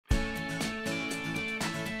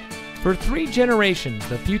For 3 generations,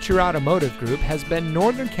 the Future Automotive Group has been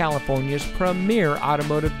Northern California's premier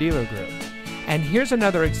automotive dealer group. And here's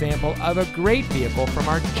another example of a great vehicle from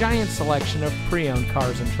our giant selection of pre-owned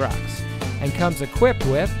cars and trucks. And comes equipped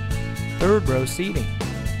with third row seating,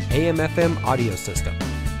 AM/FM audio system,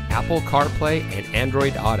 Apple CarPlay and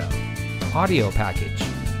Android Auto, audio package,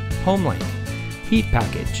 HomeLink, heat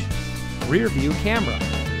package, rear view camera,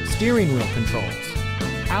 steering wheel controls,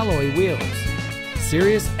 alloy wheels,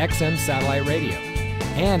 Sirius XM satellite radio,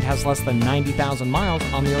 and has less than 90,000 miles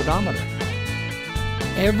on the odometer.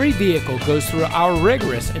 Every vehicle goes through our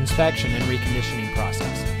rigorous inspection and reconditioning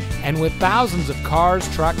process. And with thousands of cars,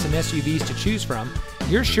 trucks, and SUVs to choose from,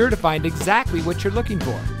 you're sure to find exactly what you're looking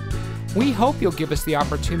for. We hope you'll give us the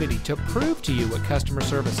opportunity to prove to you what customer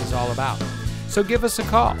service is all about. So give us a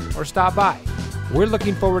call or stop by. We're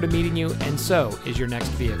looking forward to meeting you, and so is your next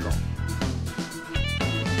vehicle.